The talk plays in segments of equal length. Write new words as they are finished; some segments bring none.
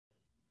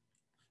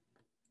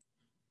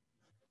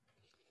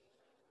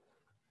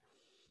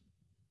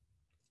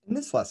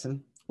this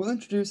lesson, we'll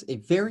introduce a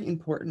very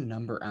important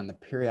number on the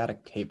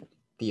periodic table,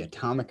 the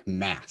atomic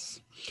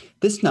mass.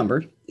 This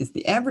number is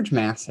the average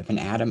mass of an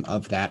atom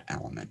of that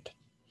element.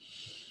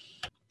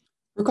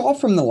 Recall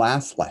from the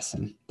last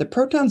lesson that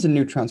protons and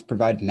neutrons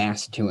provide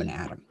mass to an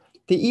atom.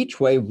 They each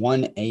weigh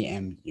 1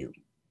 AMU.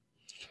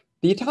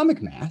 The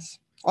atomic mass,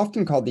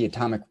 often called the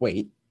atomic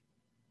weight,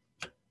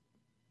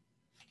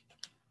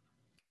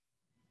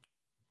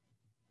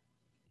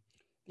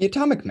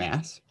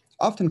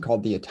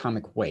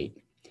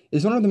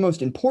 is one of the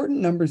most important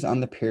numbers on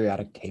the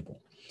periodic table.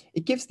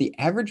 It gives the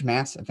average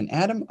mass of an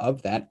atom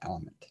of that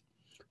element.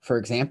 For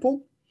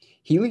example,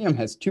 helium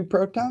has 2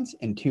 protons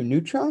and 2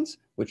 neutrons,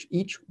 which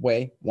each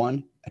weigh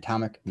 1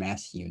 atomic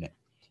mass unit,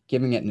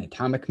 giving it an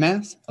atomic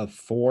mass of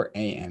 4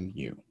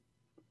 AMU.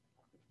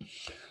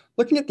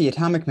 Looking at the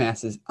atomic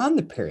masses on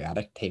the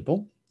periodic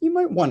table, you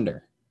might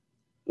wonder,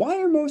 why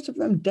are most of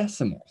them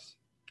decimals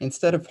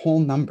instead of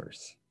whole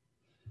numbers?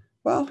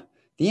 Well,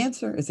 the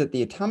answer is that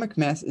the atomic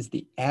mass is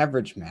the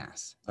average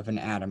mass of an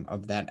atom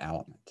of that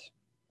element.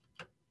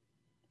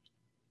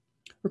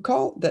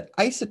 Recall that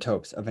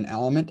isotopes of an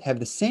element have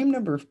the same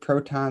number of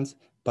protons,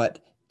 but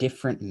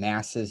different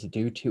masses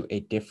due to a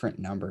different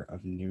number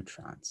of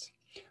neutrons.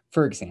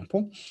 For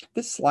example,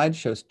 this slide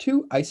shows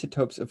 2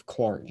 isotopes of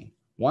chlorine,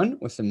 one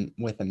with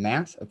a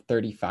mass of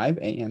 35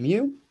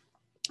 AMU,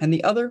 and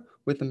the other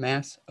with a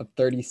mass of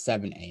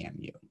 37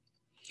 AMU.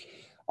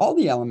 All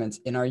the elements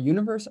in our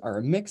universe are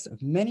a mix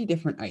of many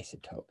different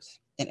isotopes,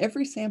 and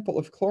every sample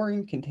of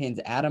chlorine contains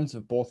atoms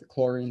of both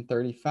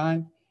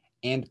chlorine-35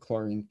 and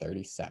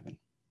chlorine-37.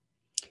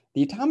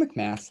 The atomic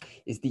mass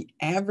is the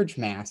average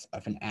mass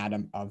of an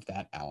atom of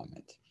that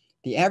element.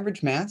 The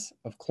average mass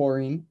of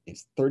chlorine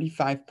is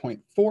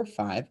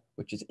 35.45,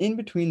 which is in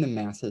between the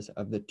masses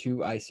of the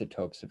 2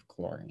 isotopes of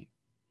chlorine.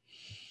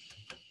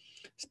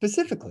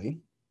 Specifically,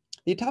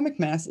 the atomic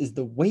mass is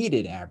the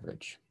weighted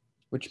average,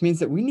 which means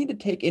that we need to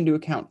take into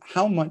account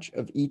how much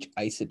of each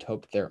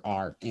isotope there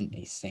are in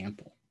a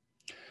sample.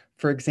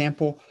 For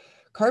example,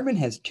 carbon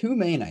has 2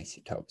 main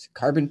isotopes,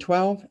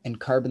 carbon-12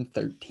 and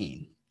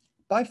carbon-13.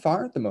 By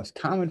far, the most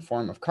common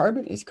form of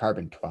carbon is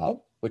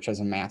carbon-12, which has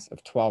a mass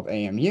of 12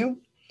 AMU,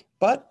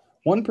 but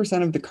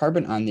 1% of the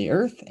carbon on the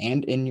Earth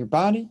and in your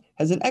body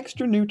has an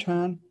extra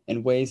neutron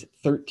and weighs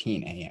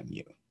 13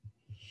 AMU.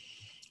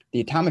 The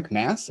atomic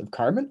mass of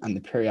carbon on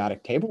the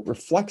periodic table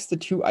reflects the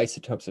 2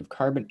 isotopes of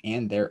carbon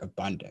and their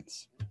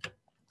abundance.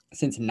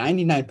 Since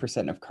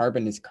 99% of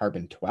carbon is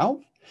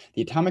carbon-12,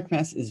 the atomic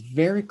mass is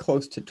very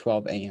close to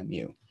 12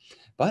 AMU.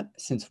 But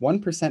since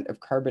 1% of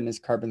carbon is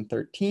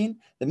carbon-13,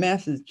 the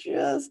mass is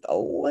just a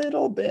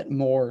little bit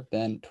more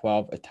than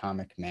 12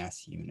 atomic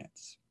mass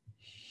units.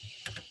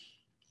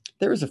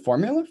 There is a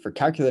formula for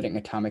calculating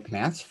atomic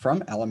mass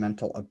from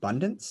elemental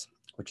abundance,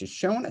 which is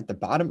shown at the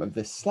bottom of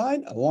this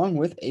slide along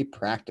with a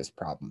practice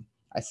problem.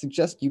 I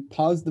suggest you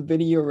pause the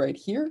video right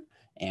here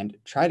and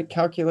try to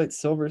calculate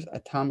silver's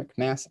atomic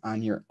mass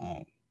on your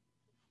own.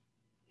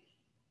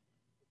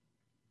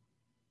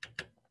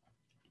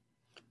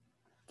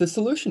 The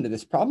solution to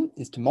this problem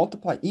is to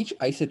multiply each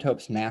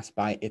isotope's mass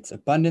by its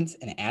abundance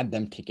and add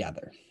them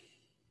together,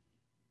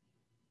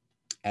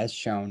 as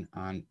shown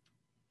on.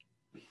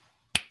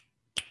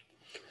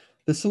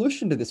 The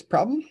solution to this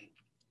problem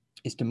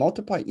is to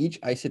multiply each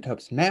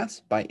isotope's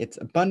mass by its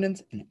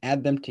abundance and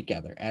add them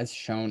together, as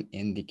shown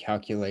in the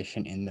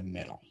calculation in the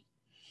middle.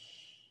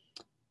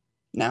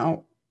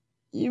 Now,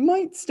 you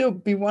might still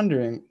be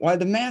wondering why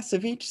the mass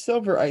of each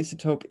silver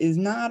isotope is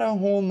not a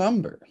whole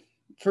number.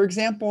 For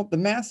example, the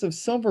mass of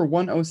silver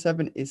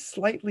 107 is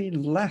slightly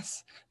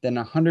less than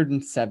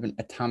 107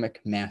 atomic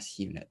mass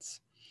units.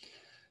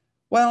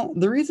 Well,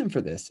 the reason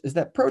for this is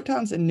that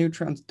protons and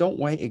neutrons don't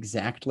weigh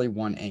exactly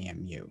 1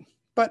 AMU,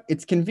 but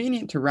it's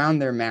convenient to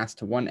round their mass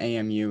to 1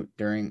 AMU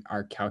during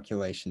our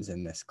calculations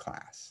in this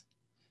class.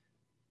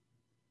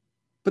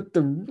 But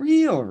the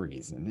real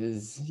reason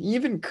is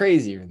even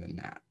crazier than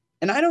that,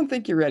 and I don't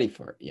think you're ready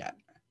for it yet.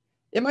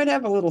 It might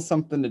have a little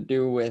something to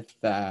do with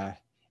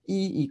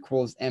E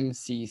equals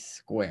mc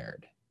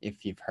squared,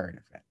 if you've heard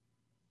of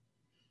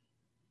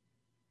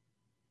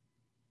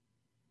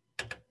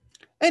it.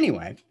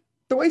 Anyway,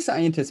 the way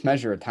scientists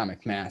measure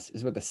atomic mass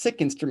is with a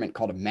sick instrument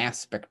called a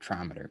mass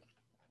spectrometer.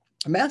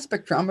 A mass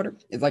spectrometer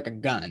is like a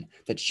gun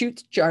that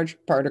shoots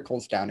charged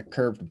particles down a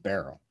curved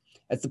barrel.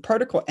 As the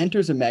particle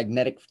enters a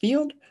magnetic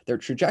field, their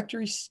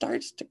trajectory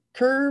starts to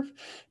curve,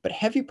 but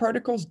heavy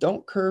particles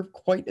don't curve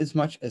quite as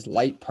much as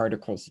light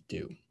particles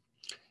do.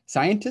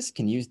 Scientists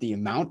can use the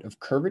amount of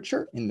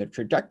curvature in the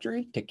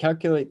trajectory to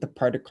calculate the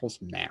particle's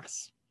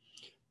mass.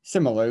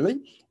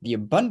 Similarly, the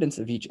abundance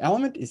of each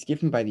element is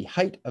given by the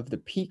height of the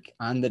peak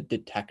on the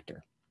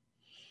detector.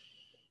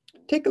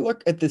 Take a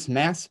look at this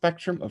mass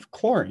spectrum of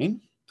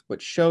chlorine,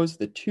 which shows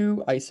the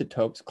 2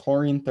 isotopes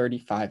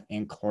chlorine-35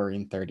 and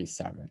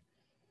chlorine-37.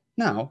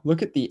 Now,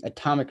 look at the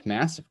atomic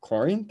mass of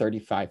chlorine,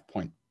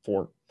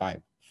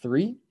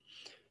 35.453.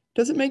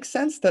 Does it make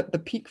sense that the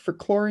peak for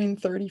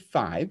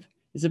chlorine-35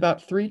 is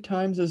about 3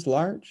 times as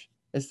large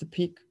as the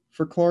peak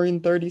for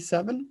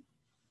chlorine-37?